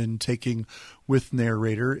Microsoft has been taking with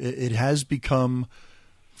Narrator. It has become,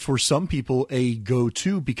 for some people, a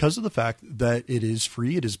go-to because of the fact that it is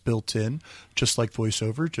free, it is built in, just like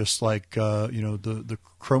VoiceOver, just like the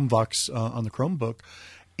Chromevox on the Chromebook.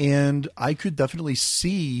 And I could definitely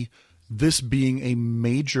see this being a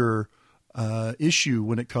major issue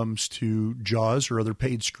when it comes to JAWS or other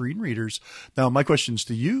paid screen readers. Now, my question's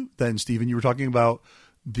to you then, Stephen. You were talking about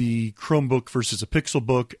the Chromebook versus a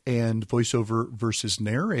Pixelbook and VoiceOver versus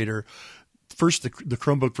Narrator. First, the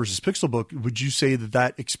Chromebook versus Pixelbook, would you say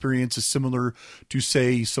that experience is similar to,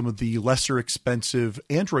 say, some of the lesser expensive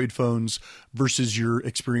Android phones versus your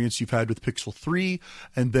experience you've had with Pixel 3?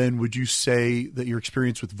 And then would you say that your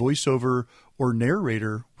experience with VoiceOver or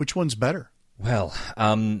Narrator, which one's better? Well,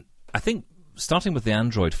 I think starting with the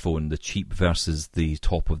Android phone, the cheap versus the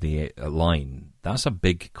top of the line, that's a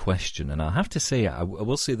big question. And I have to say, I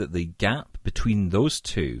will say that the gap between those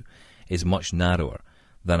two is much narrower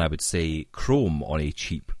than I would say Chrome on a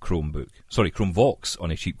cheap Chromebook. Sorry, Chromevox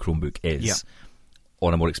on a cheap Chromebook is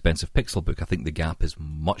on a more expensive Pixelbook. I think the gap is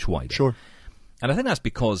much wider. Sure. And I think that's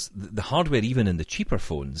because the hardware, even in the cheaper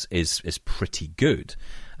phones, is pretty good,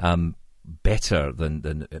 better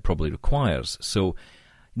than it probably requires. So,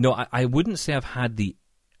 no, I wouldn't say I've had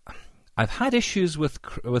issues with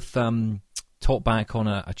TalkBack on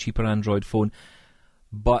a cheaper Android phone,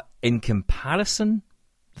 but in comparison,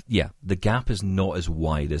 yeah, the gap is not as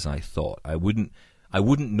wide as I thought. I wouldn't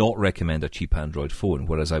not recommend a cheap Android phone,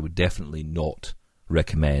 whereas I would definitely not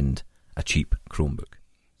recommend a cheap Chromebook.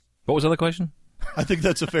 What was the other question? I think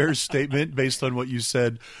that's a fair statement based on what you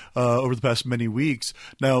said over the past many weeks.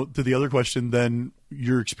 Now, to the other question, then,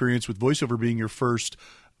 your experience with VoiceOver being your first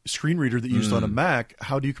screen reader that you used on a Mac,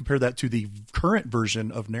 how do you compare that to the current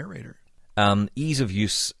version of Narrator? Ease of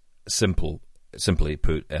use, simply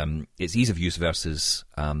put, it's ease of use versus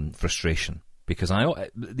frustration. Because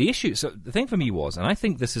the thing for me was, and I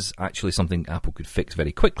think this is actually something Apple could fix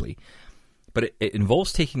very quickly, but it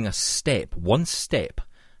involves taking one step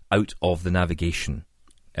out of the navigation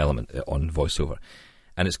element on VoiceOver.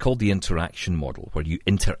 And it's called the interaction model, where you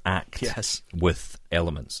interact with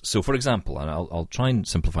elements. So, for example, and I'll try and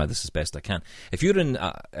simplify this as best I can. If you're in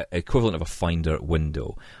equivalent of a Finder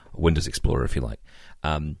window, Windows Explorer, if you like,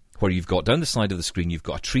 where you've got down the side of the screen, you've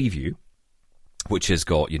got a tree view, which has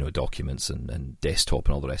got, documents and desktop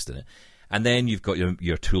and all the rest in it. And then you've got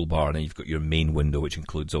your toolbar, and then you've got your main window, which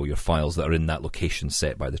includes all your files that are in that location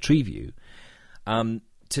set by the tree view.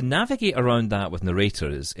 To navigate around that with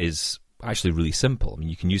Narrator is actually really simple. I mean,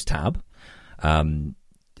 you can use Tab.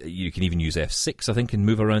 You can even use F6, I think, and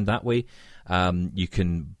move around that way. You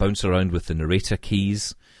can bounce around with the Narrator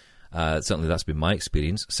keys. Certainly that's been my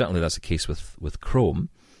experience. Certainly that's the case with Chrome.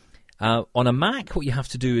 On a Mac, what you have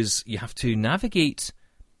to do is you have to navigate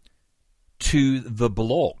to the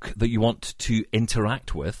block that you want to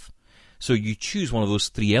interact with. So you choose one of those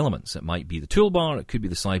three elements. It might be the toolbar, it could be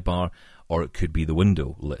the sidebar, or it could be the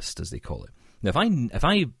window list, as they call it. Now, if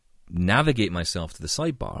I navigate myself to the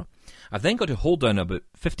sidebar, I've then got to hold down about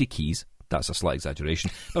 50 keys. That's a slight exaggeration.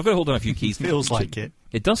 I've got to hold down a few keys. Feels like it.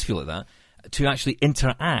 It does feel like that, to actually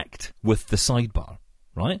interact with the sidebar,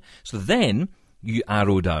 right? So then you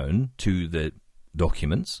arrow down to the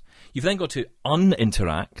documents. You've then got to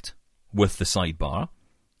uninteract with the sidebar,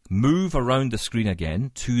 move around the screen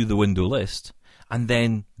again to the window list, and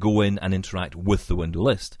then go in and interact with the window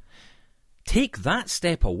list. Take that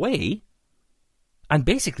step away, and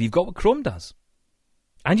basically you've got what Chrome does.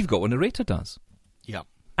 And you've got what Narrator does. Yeah.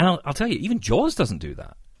 And I'll tell you, even JAWS doesn't do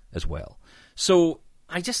that as well. So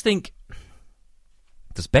I just think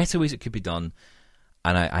there's better ways it could be done,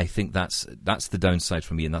 and I think that's the downside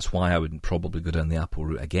for me, and that's why I would probably go down the Apple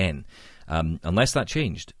route again, unless that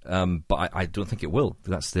changed. But I don't think it will.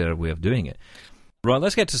 That's their way of doing it. Right,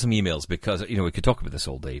 let's get to some emails, because we could talk about this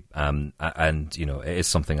all day, and it is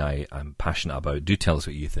something I'm passionate about. Do tell us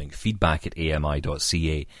what you think.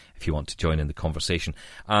 feedback@ami.ca if you want to join in the conversation.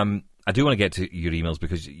 I do want to get to your emails,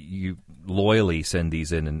 because you loyally send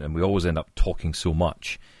these in, and we always end up talking so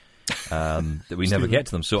much that we never get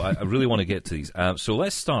to them. So I really want to get to these. So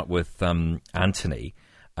let's start with Anthony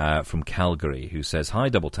from Calgary, who says, "Hi,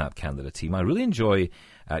 Double Tap Canada team. I really enjoy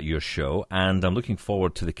your show, and I'm looking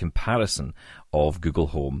forward to the comparison of Google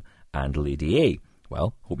Home and Lady A.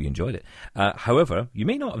 Well, hope you enjoyed it. However, you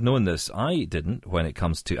may not have known this, I didn't, when it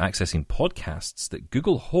comes to accessing podcasts, that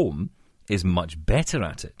Google Home is much better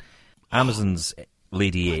at it. Amazon's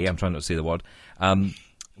Lady A, I'm trying not to say the word,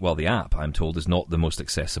 the app, I'm told, is not the most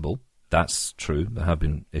accessible. That's true. There have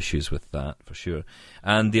been issues with that, for sure.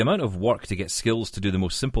 And the amount of work to get skills to do the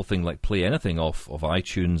most simple thing, like play anything off of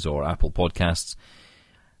iTunes or Apple Podcasts,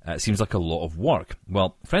 seems like a lot of work.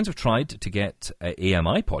 Well, friends have tried to get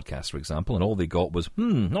AMI podcasts, for example, and all they got was,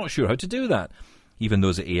 not sure how to do that, even though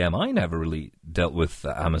AMI never really dealt with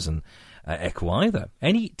Amazon Echo either.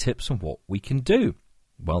 Any tips on what we can do?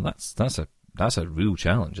 Well, that's a real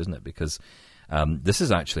challenge, isn't it? Because this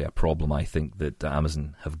is actually a problem, I think, that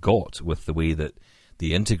Amazon have got with the way that they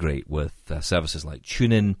integrate with services like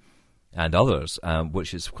TuneIn and others,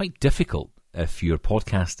 which is quite difficult if your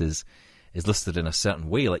podcast is listed in a certain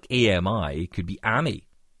way. Like AMI could be AMI,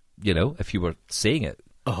 if you were saying it.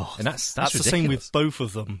 Oh, and that's the same with both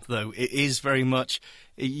of them, though. It is very much,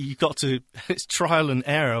 you've got to, it's trial and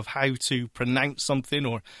error of how to pronounce something,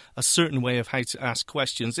 or a certain way of how to ask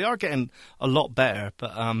questions. They are getting a lot better,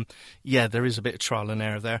 but there is a bit of trial and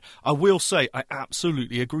error there. I will say, I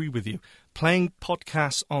absolutely agree with you. Playing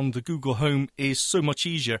podcasts on the Google Home is so much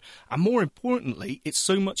easier, and more importantly, it's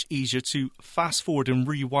so much easier to fast forward and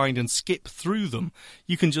rewind and skip through them.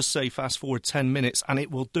 You can just say fast forward 10 minutes and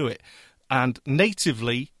it will do it. And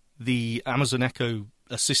natively, the Amazon Echo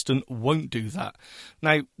Assistant won't do that.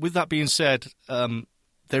 Now, with that being said,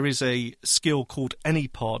 there is a skill called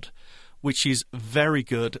AnyPod, which is very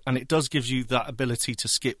good, and it does give you that ability to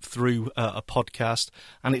skip through a podcast,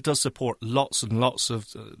 and it does support lots and lots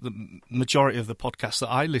of the majority of the podcasts that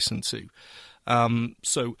I listen to.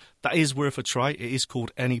 So that is worth a try. It is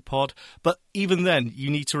called AnyPod, but even then, you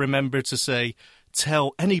need to remember to say,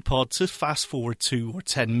 tell AnyPod to fast forward 2 or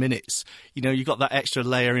 10 minutes. You've got that extra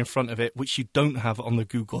layer in front of it, which you don't have on the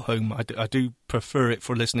Google Home. I do prefer it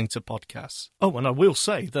for listening to podcasts. Oh, and I will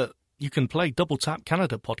say that you can play Double Tap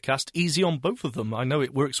Canada podcast easy on both of them. I know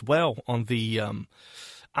it works well on the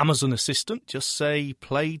Amazon Assistant. Just say,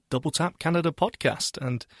 play Double Tap Canada podcast,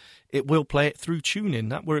 and it will play it through TuneIn.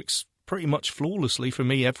 That works pretty much flawlessly for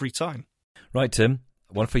me every time. Right, Tim,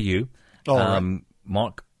 one for you. Right.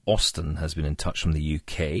 Mark Austin has been in touch from the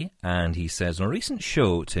UK, and he says, on a recent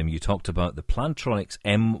show, Tim, you talked about the Plantronics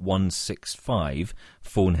M165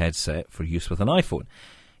 phone headset for use with an iPhone.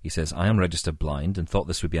 He says, I am registered blind and thought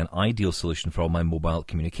this would be an ideal solution for all my mobile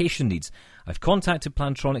communication needs. I've contacted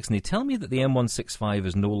Plantronics and they tell me that the M165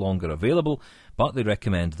 is no longer available, but they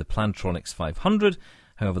recommend the Plantronics 500.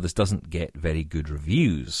 However, this doesn't get very good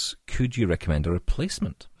reviews. Could you recommend a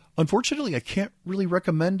replacement? Unfortunately, I can't really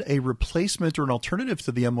recommend a replacement or an alternative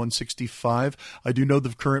to the M165. I do know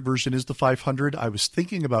the current version is the 500. I was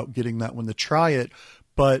thinking about getting that one to try it,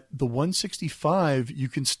 but the 165 you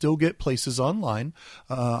can still get places online.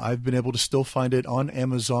 I've been able to still find it on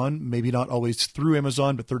Amazon, maybe not always through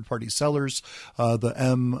Amazon, but third-party sellers. The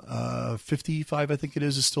M55, I think it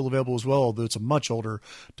is still available as well, although it's a much older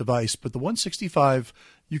device. But the 165,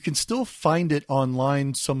 you can still find it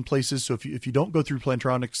online some places. So if you don't go through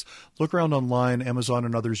Plantronics, look around online, Amazon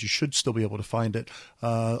and others, you should still be able to find it.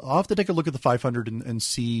 I'll have to take a look at the 500 and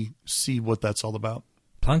see what that's all about.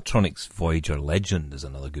 Plantronics Voyager Legend is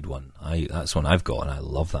another good one. That's one I've got, and I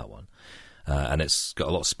love that one. And it's got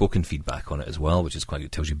a lot of spoken feedback on it as well, which is quite good.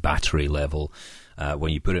 It tells you battery level.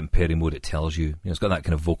 When you put it in pairing mode, it tells you, it's got that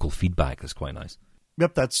kind of vocal feedback that's quite nice.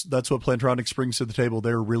 Yep, that's what Plantronics brings to the table.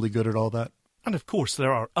 They're really good at all that. And of course,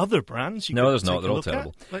 there are other brands. No, there's not. They're all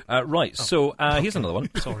terrible. Right, so here's another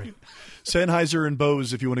one. Sorry. Sennheiser and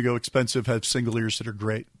Bose, if you want to go expensive, have single ears that are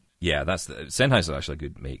great. Yeah, Sennheiser is actually a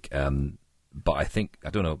good make. But I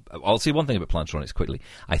don't know. I'll say one thing about Plantronics quickly.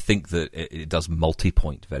 I think that it does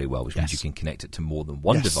multi-point very well, which means you can connect it to more than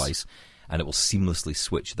one device, and it will seamlessly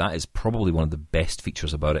switch. That is probably one of the best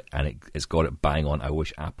features about it, and it's got it bang on. I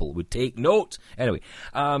wish Apple would take note. Anyway,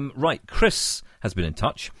 right, Chris has been in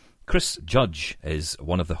touch. Chris Judge is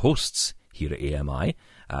one of the hosts here at AMI.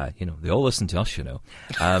 They all listen to us,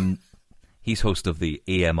 He's host of the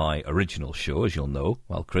AMI original show, as you'll know.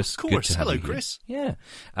 Well, Chris, of course. Good to have Hello, you here. Chris. Yeah.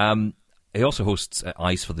 He also hosts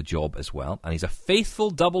Eyes for the Job as well, and he's a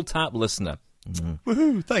faithful double tap listener.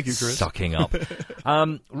 Woohoo! Thank you, Chris. Sucking up.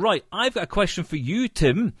 Right, I've got a question for you,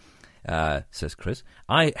 Tim, says Chris.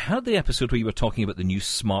 I heard the episode where you were talking about the new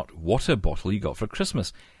smart water bottle you got for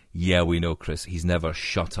Christmas. Yeah, we know, Chris. He's never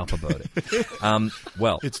shut up about it.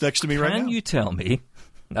 Well, it's next to me right now. Can you tell me...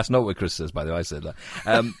 That's not what Chris says, by the way. I said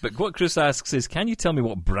that. But what Chris asks is, can you tell me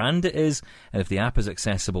what brand it is and if the app is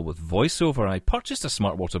accessible with VoiceOver? I purchased a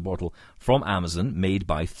smart water bottle from Amazon made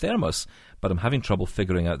by Thermos, but I'm having trouble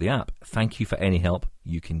figuring out the app. Thank you for any help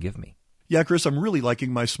you can give me. Yeah, Chris, I'm really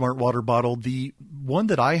liking my smart water bottle. The one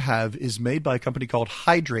that I have is made by a company called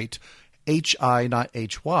Hydrate. H-I, not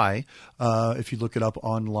H-Y, if you look it up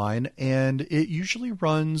online. And it usually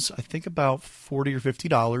runs, I think, about $40 or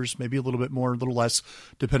 $50, maybe a little bit more, a little less,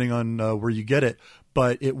 depending on where you get it.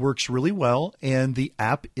 But it works really well, and the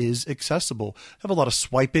app is accessible. I have a lot of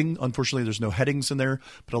swiping. Unfortunately, there's no headings in there,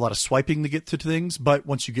 but a lot of swiping to get to things. But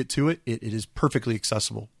once you get to it, it is perfectly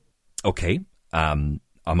accessible. Okay.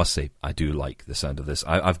 I must say, I do like the sound of this.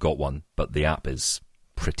 I've got one, but the app is...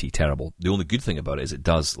 pretty terrible. The only good thing about it is it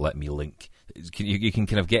does let me link. You can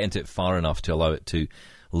kind of get into it far enough to allow it to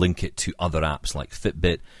link it to other apps like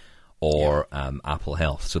Fitbit or Apple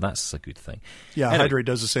Health. So that's a good thing. Yeah, anyway, Hydrate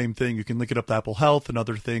does the same thing. You can link it up to Apple Health and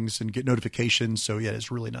other things and get notifications. So, yeah,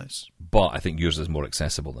 it's really nice. But I think yours is more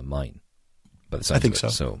accessible than mine. But I think so.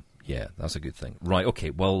 So, yeah, that's a good thing. Right,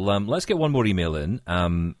 okay. Well, let's get one more email in.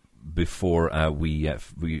 Before we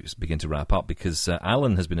begin to wrap up, because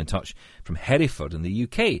Alan has been in touch from Hereford in the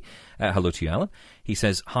UK. Hello to you, Alan. He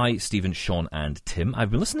says, hi, Stephen, Sean and Tim.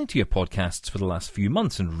 I've been listening to your podcasts for the last few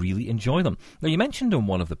months and really enjoy them. Now, you mentioned on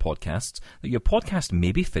one of the podcasts that your podcast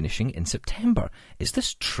may be finishing in September. Is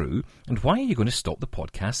this true? And why are you going to stop the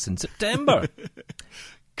podcasts in September?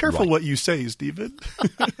 Careful what you say, Stephen.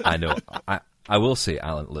 I know. I will say,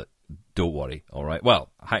 Alan, look, don't worry, all right?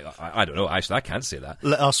 Well, I don't know. Actually, I can't say that.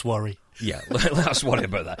 Let us worry. Yeah, let us worry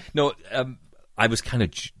about that. No, I was kind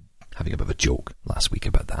of having a bit of a joke last week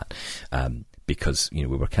about that because, we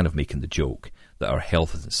were kind of making the joke that our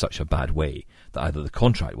health is in such a bad way that either the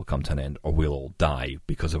contract will come to an end or we'll all die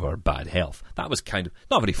because of our bad health. That was kind of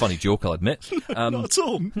not a very funny joke, I'll admit. Not at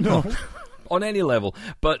all. No. On any level.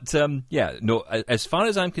 But, as far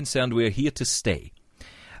as I'm concerned, we're here to stay.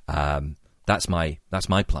 That's my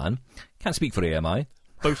plan. Can't speak for AMI.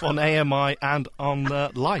 Both on AMI and on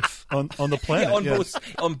life. on the planet. Yeah,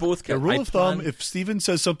 on both. The rule of thumb, if Stephen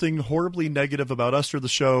says something horribly negative about us or the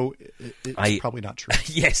show, it's probably not true.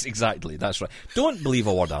 Yes, exactly. That's right. Don't believe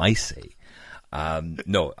a word I say.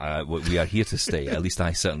 No, we are here to stay. At least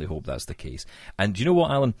I certainly hope that's the case. And do you know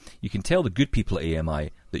what, Alan? You can tell the good people at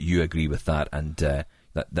AMI that you agree with that and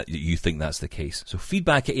that you think that's the case. So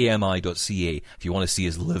feedback at ami.ca if you want to see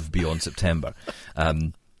us live beyond September.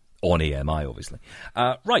 On AMI, obviously.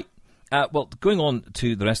 Right. Well, going on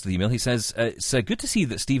to the rest of the email, he says, it's good to see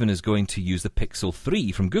that Stephen is going to use the Pixel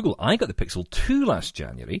 3 from Google. I got the Pixel 2 last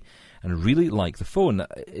January and really like the phone.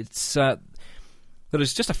 It's there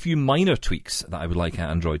is just a few minor tweaks that I would like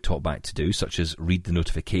Android TalkBack to do, such as read the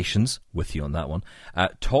notifications, with you on that one.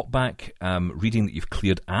 TalkBack, reading that you've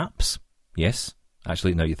cleared apps. Yes,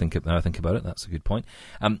 actually, now I think about it, that's a good point.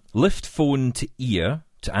 Lift phone to ear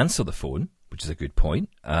to answer the phone, which is a good point.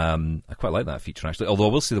 I quite like that feature, actually. Although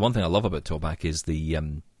I will say the one thing I love about TalkBack is the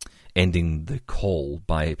ending the call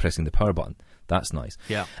by pressing the power button. That's nice.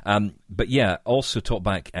 Yeah. But yeah, also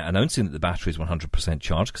TalkBack announcing that the battery is 100%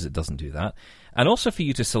 charged, because it doesn't do that. And also for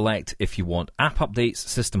you to select if you want app updates,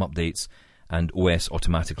 system updates, and OS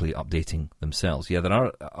automatically updating themselves. Yeah, there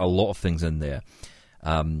are a lot of things in there.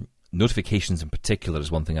 Notifications in particular is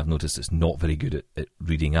one thing I've noticed it's not very good at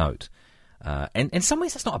reading out. And in some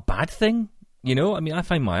ways, that's not a bad thing. You know, I mean, I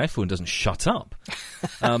find my iPhone doesn't shut up.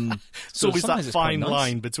 So is that fine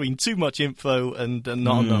line between too much info and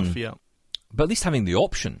not enough, yeah. But at least having the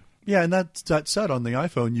option. Yeah, and that said, on the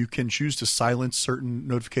iPhone, you can choose to silence certain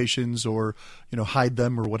notifications or, hide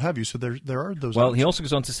them or what have you. So there are those Well, options. he also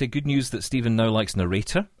goes on to say good news that Stephen now likes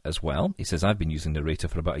Narrator as well. He says, I've been using Narrator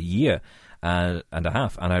for about a year and a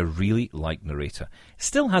half, and I really like Narrator.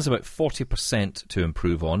 Still has about 40% to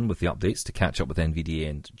improve on with the updates to catch up with NVDA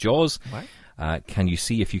and JAWS. Right. Can you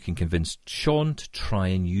see if you can convince Sean to try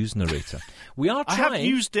and use Narrator? We are trying. I have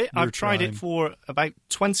used it. I've tried it for about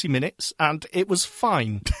 20 minutes, and it was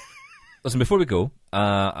fine. Listen, before we go,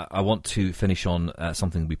 I want to finish on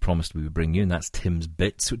something we promised we would bring you, and that's Tim's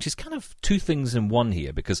Bits, which is kind of two things in one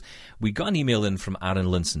here, because we got an email in from Aaron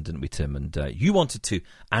Linson, didn't we, Tim? And you wanted to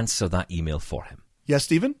answer that email for him. Yes,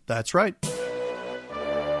 Stephen, that's right.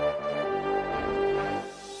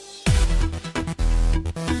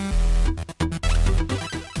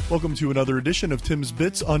 Welcome to another edition of Tim's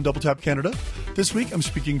Bits on Double Tap Canada. This week I'm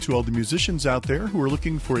speaking to all the musicians out there who are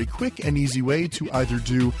looking for a quick and easy way to either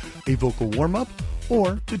do a vocal warm-up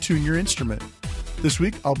or to tune your instrument. This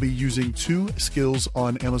week I'll be using two skills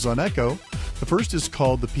on Amazon Echo. The first is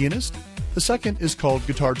called The Pianist. The second is called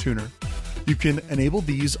Guitar Tuner. You can enable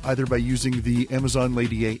these either by using the Amazon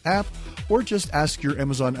Lady A app or just ask your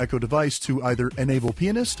Amazon Echo device to either enable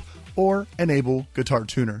Pianist or enable Guitar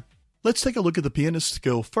Tuner. Let's take a look at the pianist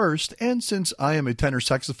skill first, and since I am a tenor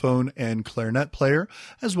saxophone and clarinet player,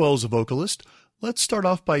 as well as a vocalist, let's start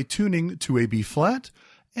off by tuning to a B flat,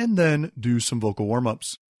 and then do some vocal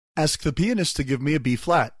warm-ups. Ask the pianist to give me a B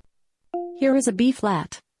flat. Here is a B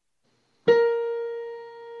flat.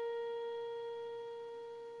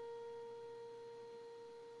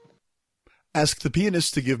 Ask the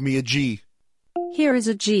pianist to give me a G. Here is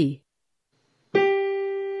a G.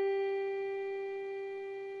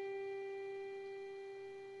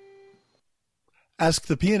 Ask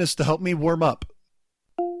the pianist to help me warm up.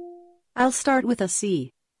 I'll start with a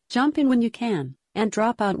C. Jump in when you can, and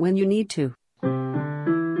drop out when you need to.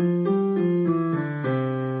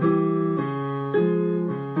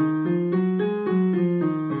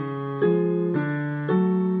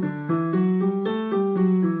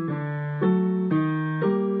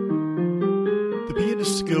 The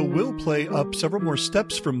pianist skill will play up several more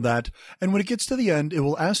steps from that, and when it gets to the end, it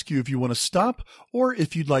will ask you if you want to stop or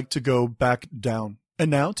if you'd like to go back down. And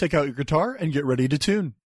now, take out your guitar and get ready to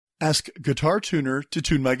tune. Ask Guitar Tuner to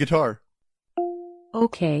tune my guitar.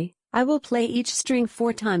 Okay, I will play each string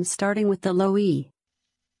 4 times starting with the low E.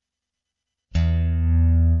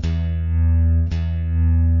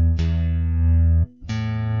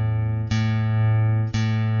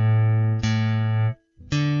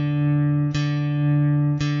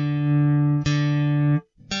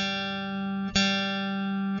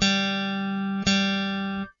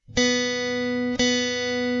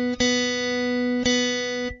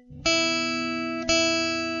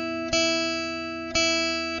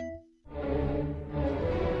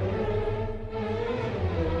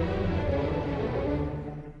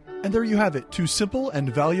 And there you have it, 2 simple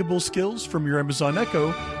and valuable skills from your Amazon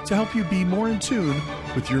Echo to help you be more in tune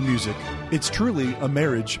with your music. It's truly a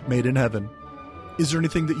marriage made in heaven. Is there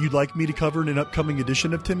anything that you'd like me to cover in an upcoming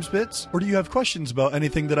edition of Tim's Bits? Or do you have questions about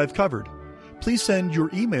anything that I've covered? Please send your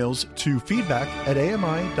emails to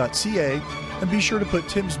feedback@ami.ca and be sure to put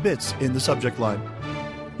Tim's Bits in the subject line.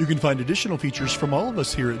 You can find additional features from all of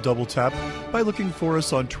us here at Double Tap by looking for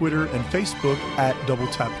us on Twitter and Facebook at Double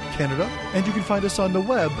Tap Canada, and you can find us on the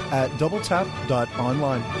web at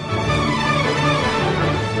doubletap.online.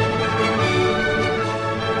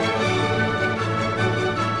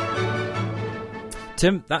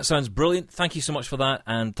 Tim, that sounds brilliant. Thank you so much for that,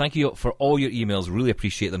 and thank you for all your emails. Really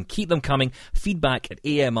appreciate them. Keep them coming.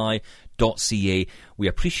 feedback@ami.ca. We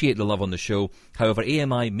appreciate the love on the show. However,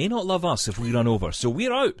 AMI may not love us if we run over. So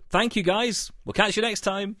we're out. Thank you, guys. We'll catch you next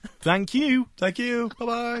time. Thank you. Thank you.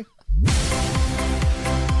 Bye-bye.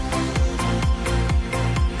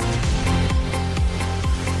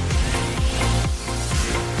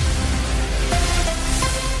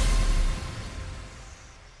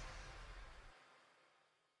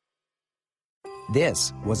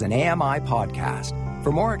 This was an AMI podcast.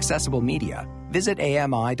 For more accessible media, visit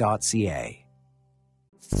ami.ca.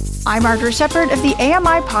 I'm Margaret Shepard of the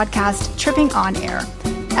AMI podcast Tripping On Air.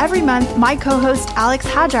 Every month, my co-host Alex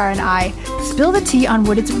Hajar and I spill the tea on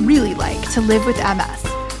what it's really like to live with MS.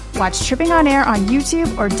 Watch Tripping On Air on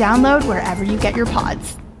YouTube or download wherever you get your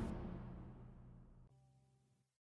pods.